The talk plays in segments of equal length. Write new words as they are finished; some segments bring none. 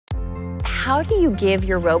how do you give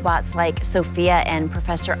your robots like Sophia and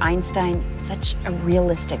Professor Einstein such a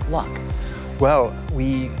realistic look? Well,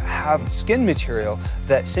 we have skin material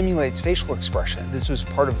that simulates facial expression. This was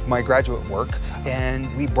part of my graduate work,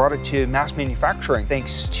 and we brought it to mass manufacturing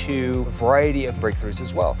thanks to a variety of breakthroughs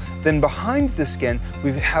as well. Then behind the skin,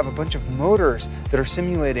 we have a bunch of motors that are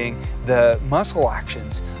simulating the muscle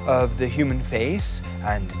actions of the human face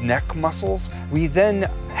and neck muscles. We then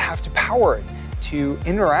have to power it to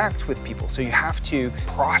interact with people. So you have to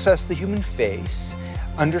process the human face,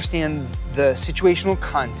 understand the situational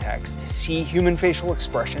context, see human facial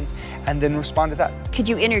expressions, and then respond to that. Could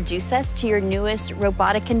you introduce us to your newest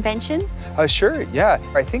robotic invention? Sure, yeah.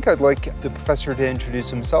 I think I'd like the professor to introduce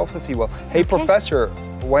himself, if he will. Hey, Okay. Professor,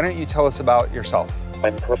 why don't you tell us about yourself?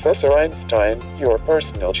 I'm Professor Einstein, your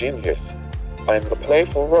personal genius. I'm the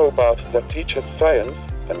playful robot that teaches science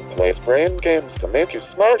and plays brain games to make you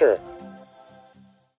smarter.